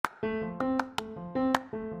Hello,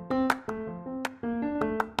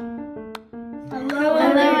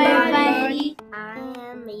 everybody. I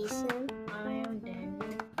am Mason. I am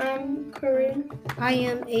Daniel. I'm Corinne. I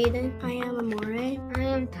am Aiden. I am Amore. I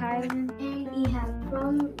am Tyron. And we have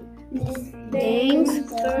from Miss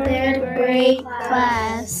Dane's third grade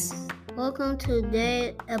class. Welcome to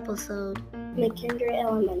today's episode. McKendree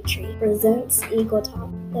Elementary presents Eagle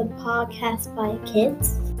Talk, the podcast by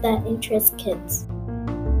kids that interest kids.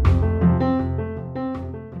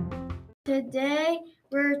 Today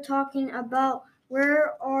we're talking about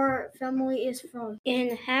where our family is from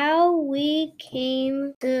And how we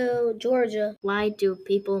came to Georgia. Why do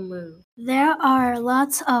people move? There are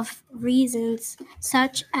lots of reasons,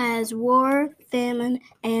 such as war, famine,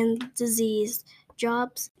 and disease,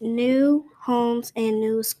 jobs, new homes, and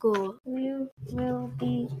new school. We will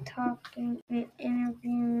be talking and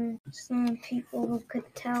interviewing some people who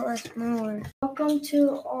could tell us more. Welcome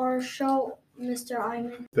to our show, Mr.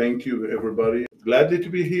 Iman. Thank you, everybody. Gladly to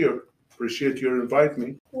be here. Appreciate you inviting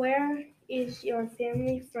me. Where is your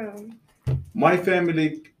family from? My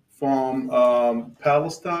family from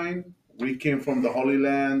Palestine. We came from the Holy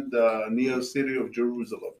Land, near city of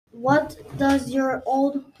Jerusalem. What does your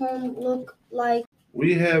old home look like?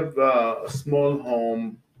 We have a small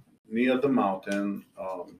home near the mountain.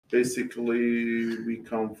 Basically, we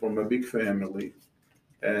come from a big family,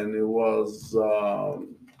 and it was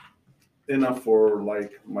enough for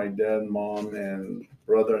like my dad, mom, and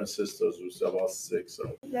brother and sisters, which is about six.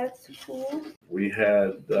 So That's cool. we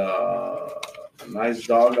had a nice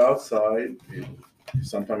dog outside.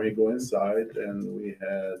 Sometimes we go inside, and we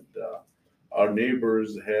had our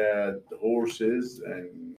neighbors had horses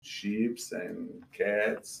and sheep and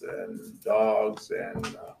cats and dogs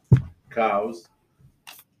and cows.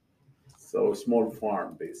 So a small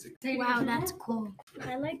farm, basically. Wow, that's cool.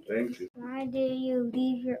 I like Thank you. Why did you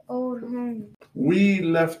leave your old home? We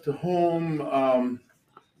left home.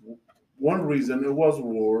 One reason, it was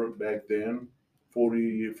war back then,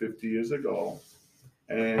 40, 50 years ago.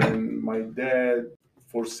 And my dad,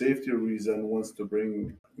 for safety reason, wants to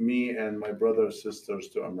bring me and my brother and sisters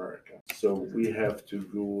to America. So we have to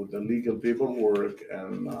do the legal paperwork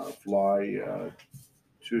and fly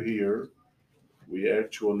to here. We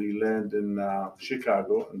actually land in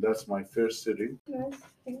Chicago, and that's my first city.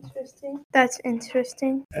 That's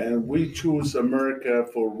interesting. And we choose America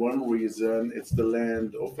for one reason. It's the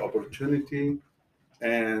land of opportunity,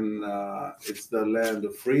 and it's the land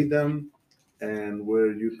of freedom, and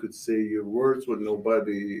where you could say your words when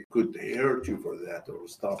nobody could hurt you for that or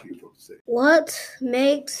stop you from saying. What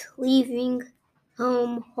makes leaving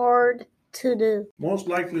home hard to do? Most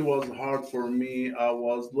likely was hard for me. I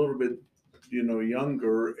was a little bit,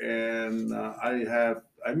 younger, and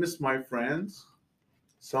I miss my friends.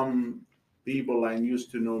 Some people I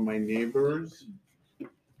used to know, my neighbors.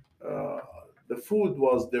 Uh, the food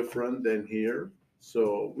was different than here,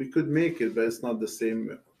 so we could make it, but it's not the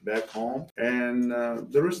same back home. And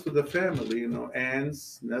the rest of the family,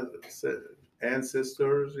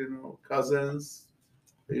 ancestors, cousins.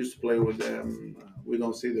 I used to play with them. We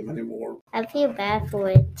don't see them anymore. I feel bad for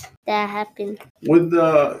it that happened. With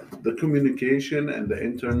the communication and the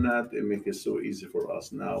internet, it makes it so easy for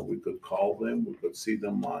us now. We could call them. We could see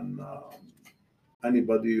them on.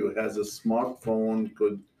 Anybody who has a smartphone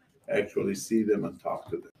could actually see them and talk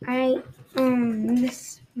to them. I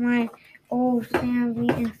miss my old family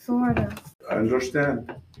in Florida. I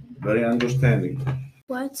understand. Very understanding.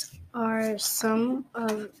 What are some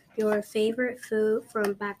of your favorite food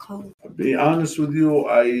from back home? To be honest with you,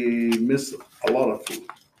 I miss a lot of food.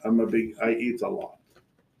 I eat a lot.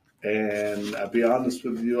 And I'll be honest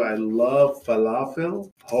with you, I love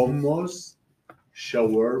falafel, hummus,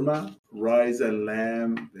 shawarma, rice and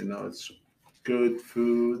lamb. It's good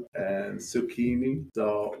food, and zucchini.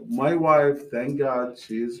 So my wife, thank God,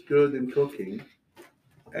 she is good in cooking.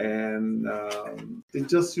 And it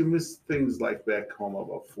just, you miss things like back home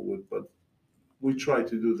about food, but we try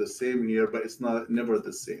to do the same here, but it's never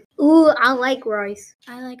the same. Ooh, I like rice.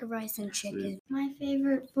 I like rice and chicken. My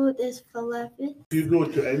favorite food is falafel. If you go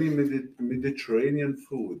to any Mediterranean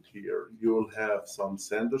food here, you'll have some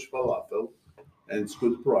sandwich falafel, and it's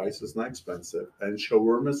good price. It's not expensive. And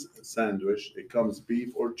shawarma sandwich. It comes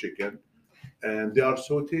beef or chicken, and they are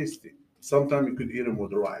so tasty. Sometimes you could eat them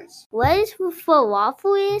with rice. What is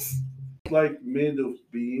falafel is? It's like made of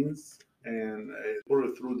beans, and put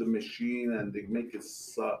it through the machine, and they make it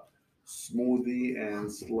smoothie, and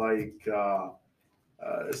it's like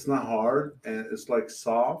it's not hard, and it's like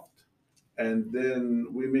soft. And then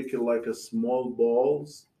we make it like a small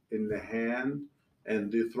balls in the hand,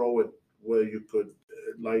 and they throw it where you could,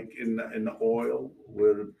 like in the oil,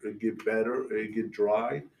 where it get better, it get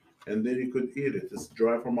dry, and then you could eat it. It's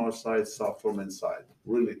dry from outside, soft from inside.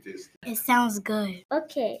 Really tasty. It sounds good.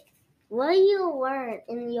 Okay. What do you wear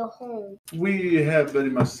in your home? We have very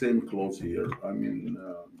much same clothes here. I mean,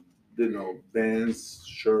 pants,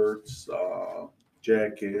 shirts,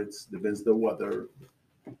 jackets, depends the weather.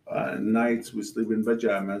 Nights we sleep in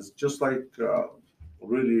pajamas, just like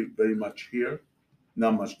really very much here.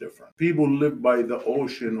 Not much different. People live by the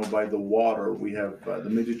ocean or by the water. We have the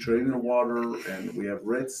Mediterranean water, and we have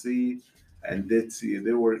Red Sea and Dead Sea.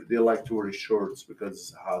 They like to wear shorts because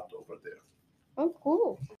it's hot over there. Oh,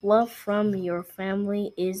 cool. Love from your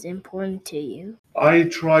family is important to you. I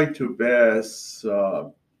try to pass,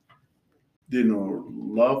 love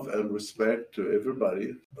and respect to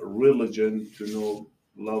everybody. Religion to know,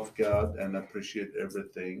 love God and appreciate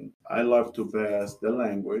everything. I love to pass the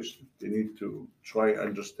language. They need to try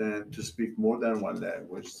understand to speak more than one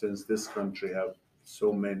language, since this country have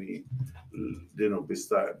so many.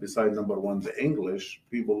 Beside number one, the English,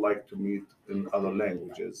 people like to meet in other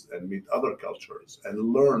languages and meet other cultures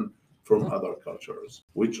and learn from other cultures,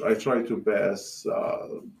 which I try to pass.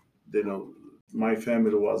 My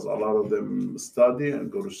family was, a lot of them study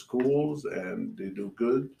and go to schools and they do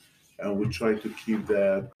good, and we try to keep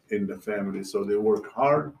that in the family. So they work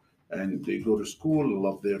hard and they go to school,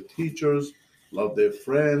 love their teachers, love their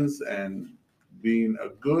friends, and being a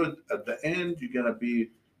good at the end, you're gonna be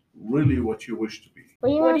really what you wish to be. What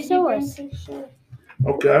do you want to show us?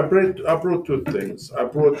 Okay, I brought two things. I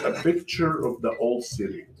brought a picture of the old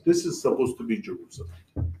city. This is supposed to be Jerusalem.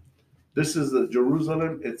 This is the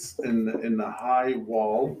Jerusalem. It's in a high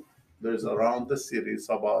wall. There's around the city. It's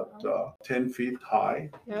about 10 feet high,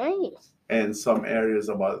 Nice. and some areas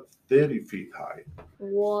about 30 feet high.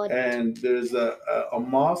 What? And there's a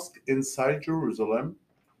mosque inside Jerusalem,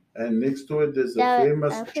 and next to it there's a That-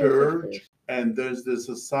 famous I've heard of church, it. and there's this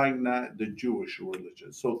a sign that the Jewish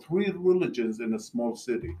religion. So three religions in a small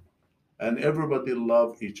city, and everybody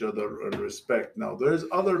love each other and respect. Now there's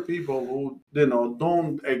other people who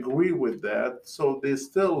don't agree with that, so they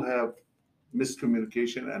still have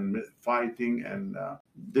miscommunication and fighting and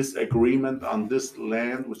disagreement on this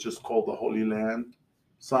land, which is called the Holy Land.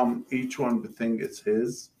 Each one would think it's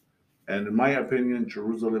his, and in my opinion,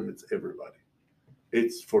 Jerusalem, it's everybody.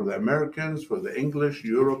 It's for the Americans, for the English,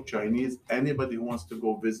 Europe, Chinese, anybody who wants to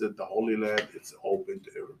go visit the Holy Land, it's open to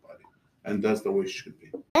everybody. And that's the way it should be.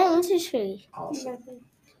 Interesting. Awesome.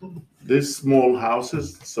 These small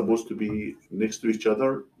houses supposed to be next to each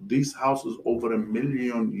other. These houses over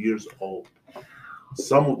 1,000,000 years old.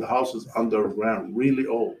 Some of the houses underground, really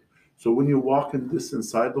old. So when you walk in this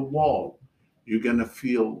inside the wall, you're gonna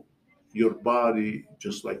feel your body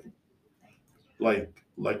just like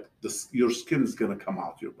this. Your skin is gonna come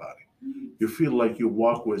out your body. You feel like you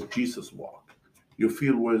walk where Jesus walked. You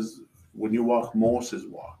feel when you walk, Moses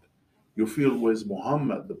walked. You feel where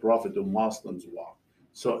Muhammad, the prophet of Muslims, walked.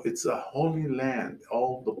 So it's a holy land,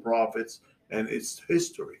 all the prophets, and it's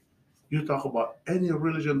history. You talk about any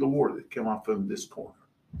religion in the world, it came out from this corner.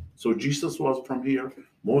 So Jesus was from here,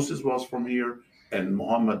 Moses was from here, and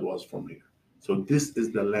Muhammad was from here. So this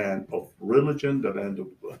is the land of religion, the land of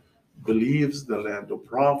beliefs, the land of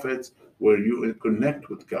prophets, where you connect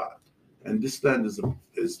with God. And this land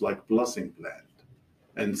is like blessing land.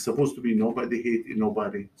 And it's supposed to be nobody hate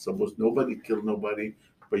nobody, supposed nobody kill nobody,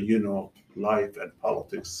 but life and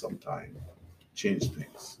politics sometimes change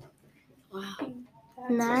things. Wow.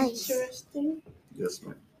 Nice. Interesting. Yes,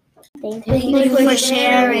 ma'am. Thank Thank you for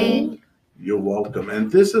sharing. You're welcome.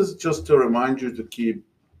 And this is just to remind you to keep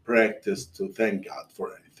practice to thank God for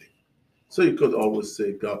anything. So you could always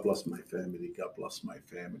say, God bless my family, God bless my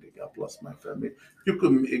family, God bless my family.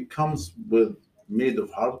 It comes made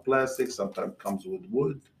of hard plastic, sometimes comes with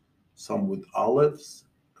wood, some with olives,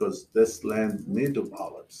 because this land made of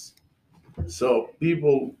olives. So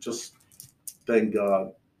people just thank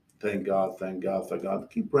God, thank God, thank God, thank God.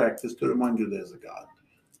 Keep practice to remind you there's a God.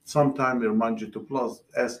 Sometimes it reminds you to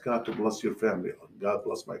ask God to bless your family. God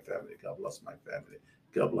bless my family, God bless my family,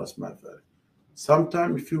 God bless my family.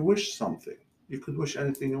 Sometimes if you wish something, you could wish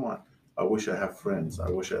anything you want. I wish I have friends. I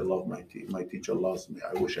wish I love my teacher loves me.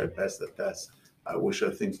 I wish I passed the test. I wish I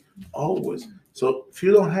think always. So if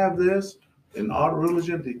you don't have this, in our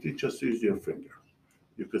religion, they teach us to use your finger.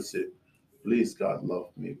 You could say, please God love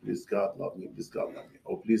me, please God love me, please God love me.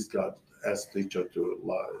 Or please God ask teacher to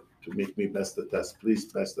make me pass the test. Please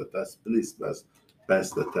pass the test. Please pass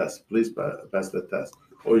the test. Please pass the test.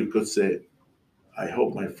 Or you could say, I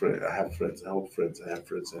hope I have friends. I hope friends. I have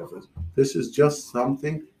friends. I have friends. This is just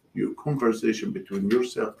something, your conversation between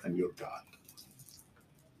yourself and your God.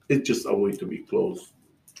 It's just a way to be close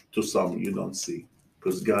to some you don't see.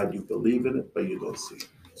 Because God, you believe in it, but you don't see it.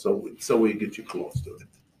 So it's a way to get you close to it.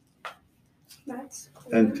 That's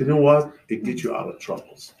cool. And you know what? It gets you out of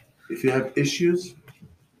troubles. If you have issues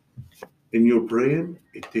in your brain,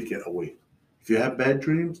 it take it away. If you have bad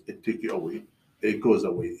dreams, it take it away. It goes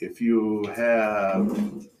away. If you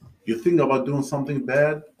think about doing something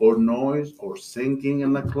bad or noise or singing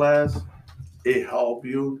in the class, it help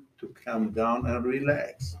you to calm down and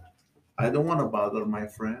relax. I don't want to bother my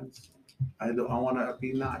friends. I want to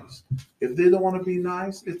be nice. If they don't want to be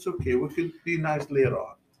nice, it's okay. We could be nice later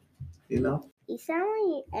on. You know? You sound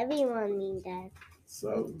like everyone mean that.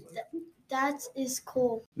 So That is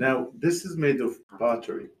cool. now this is made of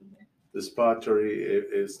pottery. This pottery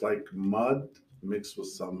is like mud mixed with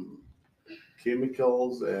some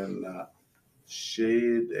chemicals and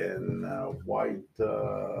shade and white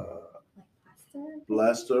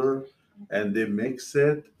plaster, and they mix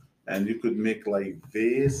it. And you could make like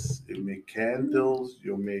vase, you make candles,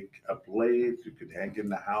 you make a plate, you could hang in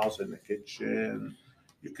the house, in the kitchen,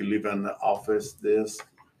 you could live in the office, this,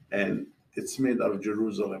 and it's made out of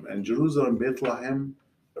Jerusalem. And Jerusalem, Bethlehem,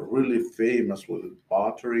 are really famous with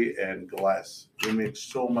pottery and glass. They make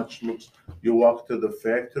so much looks. You walk to the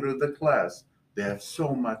factory of the glass, they have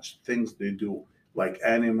so much things they do, like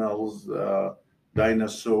animals,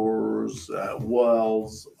 dinosaurs,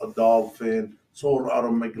 whales, a dolphin. It's all out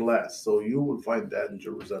of my glass. So you will find that in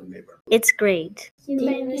Jerusalem neighborhood. It's great. Thank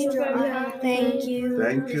you.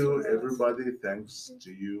 Thank you, everybody. Thanks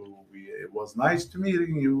to you. It was nice to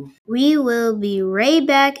meeting you. We will be right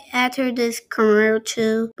back after this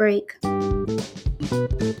commercial break.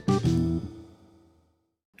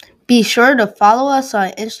 Be sure to follow us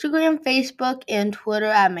on Instagram, Facebook, and Twitter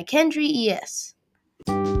at McKendry ES.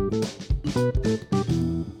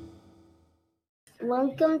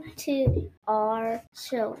 Welcome to our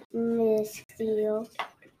show, Miss Steele.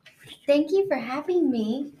 Thank you for having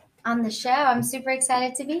me on the show. I'm super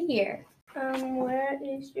excited to be here. Where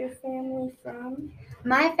is your family from?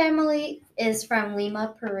 My family is from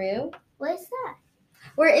Lima, Peru. What's that?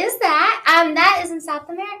 Where is that? That is in South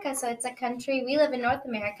America. So it's a country. We live in North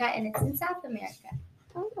America, and it's in South America.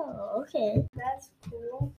 Oh, okay. That's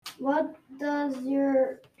cool. What does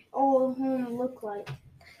your old home look like?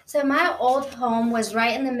 So my old home was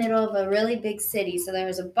right in the middle of a really big city. So there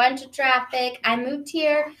was a bunch of traffic. I moved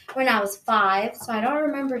here when I was 5, so I don't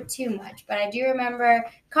remember too much. But I do remember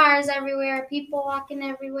cars everywhere, people walking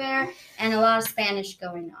everywhere, and a lot of Spanish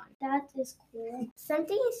going on. That is cool.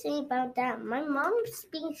 Something you say about that. My mom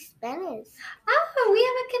speaks Spanish. Oh, we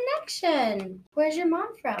have a connection. Where's your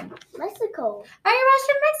mom from? Mexico. Oh, your mom's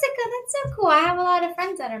from Mexico. That's so cool. I have a lot of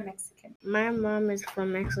friends that are Mexican. My mom is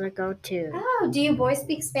from Mexico too. Oh, do you boys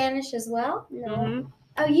speak Spanish as well? No.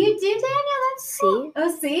 Oh, you do, Daniel? That's cool. Sí.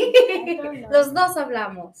 Oh, sí. I don't know. Los dos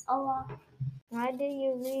hablamos. Oh, why did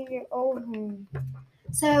you leave your old home?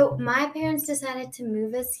 So my parents decided to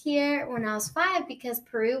move us here when I was 5 because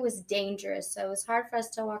Peru was dangerous. So it was hard for us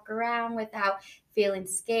to walk around without feeling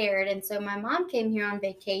scared. And so my mom came here on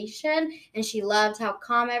vacation, and she loved how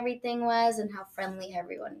calm everything was and how friendly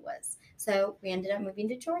everyone was. So we ended up moving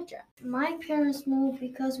to Georgia. My parents moved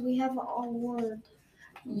because we have a war.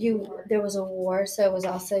 There was a war, so it was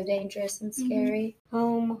also dangerous and scary.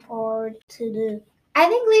 Home hard to do. I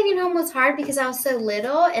think leaving home was hard because I was so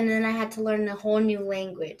little, and then I had to learn a whole new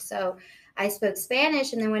language. So I spoke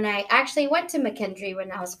Spanish, and then when I actually went to McKendry when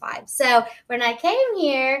I was 5. So when I came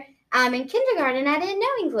here in kindergarten, I didn't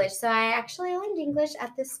know English. So I actually learned English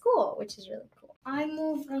at this school, which is really cool. I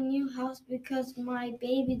moved a new house because my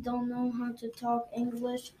baby don't know how to talk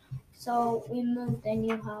English, so we moved a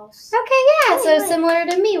new house. Okay, yeah. So similar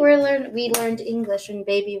to me, we learned English in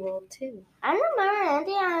baby world too. I don't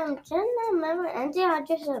remember anything. I'm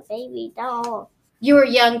just a baby. That's all. You were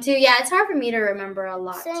young too. Yeah, it's hard for me to remember a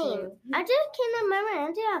lot Same. too. I just can't remember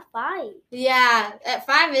anything at 5. Yeah, at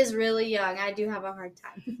 5 is really young. I do have a hard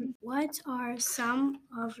time. What are some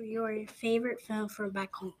of your favorite films from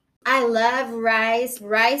back home? I love rice.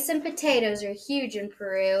 Rice and potatoes are huge in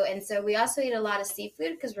Peru, and so we also eat a lot of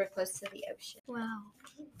seafood because we're close to the ocean. Wow.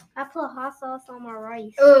 I put hot sauce on my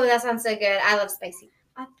rice. Oh, that sounds so good. I love spicy.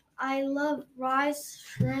 I love rice,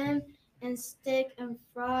 shrimp, and steak and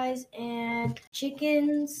fries and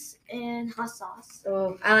chickens and hot sauce.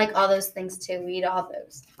 Oh, I like all those things too. We eat all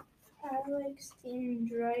those. I like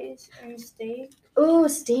steamed rice and steak. Ooh,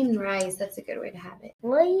 steamed rice. That's a good way to have it.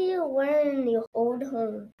 What do you wear in your old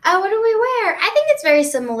home? What do we wear? I think it's very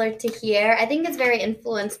similar to here. I think it's very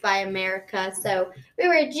influenced by America. So we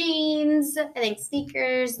wear jeans, I think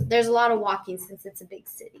sneakers. There's a lot of walking since it's a big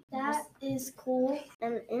city. That is cool.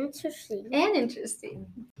 And interesting. And interesting.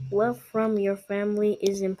 What from your family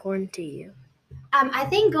is important to you? I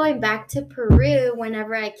think going back to Peru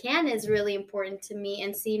whenever I can is really important to me,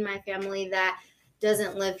 and seeing my family that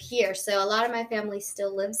doesn't live here. So a lot of my family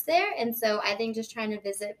still lives there. And so I think just trying to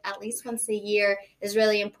visit at least once a year is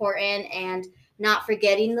really important, and not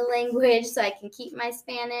forgetting the language so I can keep my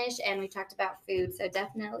Spanish. And we talked about food. So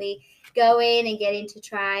definitely going and getting to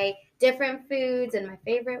try different foods and my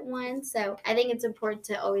favorite ones. So I think it's important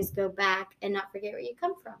to always go back and not forget where you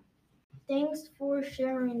come from. Thanks for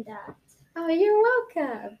sharing that. Oh, you're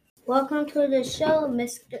welcome. Welcome to the show,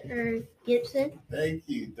 Mr. Gibson. Thank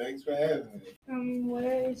you. Thanks for having me.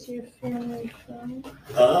 Where is your family from?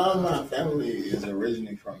 My family is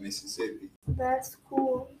originally from Mississippi. That's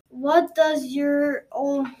cool. What does your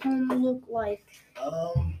old home look like?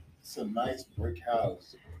 It's a nice brick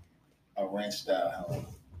house, a ranch style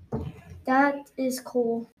home. That is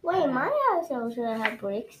cool. Wait, my house also have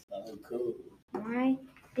bricks. Oh, cool. Why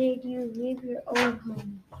did you leave your old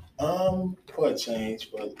home? For a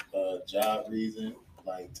change, for job reason,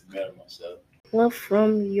 like to better myself. What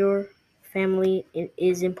from your family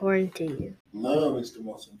is important to you? Love is the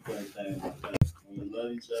most important thing. When we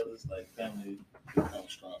love each other, it's like family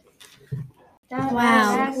becomes stronger. That's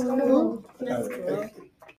cool.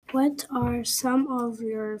 What are some of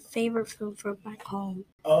your favorite food from back home?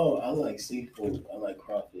 Oh, I like seafood. I like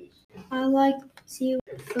crawfish. I like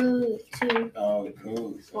seafood too. Oh,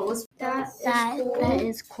 cool. That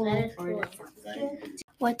is cool. Thank you.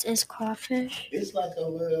 What is crawfish? It's like a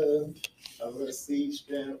little sea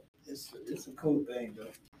shrimp. It's a cool thing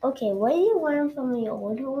though. Okay, what do you learn from your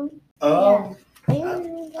old home? I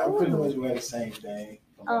I pretty much wear the same thing.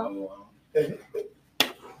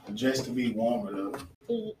 Just to be warmer though.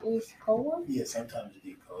 It is cold. Yeah, sometimes it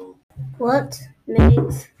get cold. What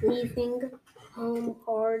makes leaving home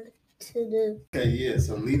hard to do? Okay, yeah.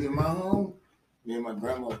 So leaving my home, me and my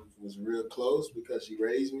grandma was real close because she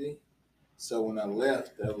raised me. So when I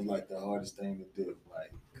left, that was like the hardest thing to do,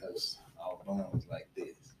 like because our bond was like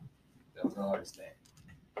this. That was the hardest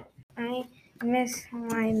thing. I miss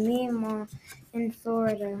my Mima in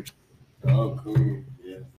Florida. Oh, cool.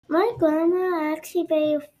 Yeah. My grandma actually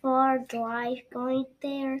made a far drive going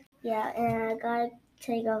there. Yeah, and I gotta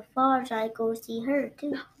take a far drive go see her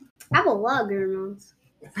too. I have a lot of grandmas.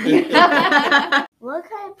 What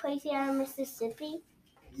kind of place you are in Mississippi?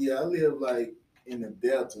 Yeah, I live like in the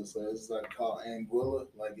Delta, so it's like called Anguilla.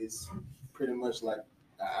 Like it's pretty much like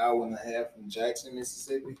an hour and a half from Jackson,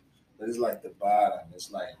 Mississippi. But it's like the bottom.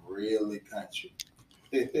 It's like really country.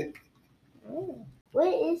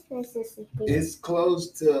 Where is Mississippi? It's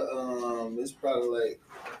close to it's probably like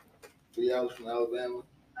 3 hours from Alabama.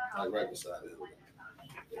 Like right beside it.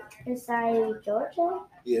 Inside Georgia?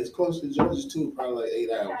 Yeah, it's close to Georgia too, probably like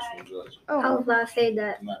 8 hours from Georgia. Oh, I was about to say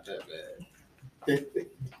that. Not that bad.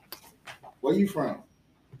 Where you from?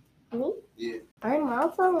 Me? Yeah. My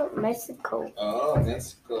mom from Mexico. Oh,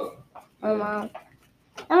 Mexico. My mom.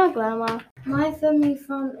 And my grandma. My family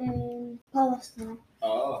from in Palestine.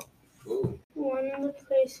 Oh, cool. One of the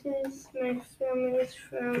places my family is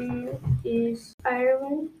from is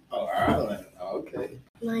Ireland. Oh, Ireland. Oh, okay.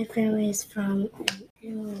 My family is from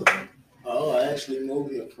Illinois. Oh, I actually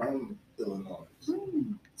moved here from Illinois.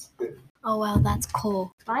 Oh, wow, that's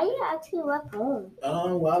cool. Why you actually left home?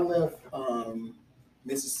 Well, I left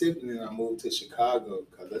Mississippi and then I moved to Chicago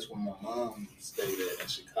because that's where my mom stayed at in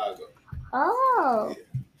Chicago. Oh,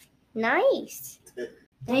 nice.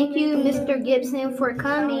 Thank you, Mr. Gibson, for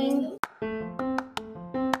coming.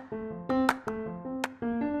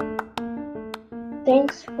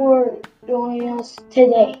 Thanks for joining us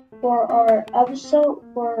today for our episode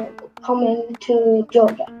for coming to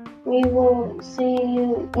Georgia. We will see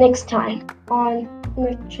you next time on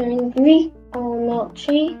Mission 3 on Milk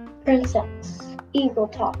Tree Princess Eagle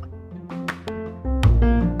Talk.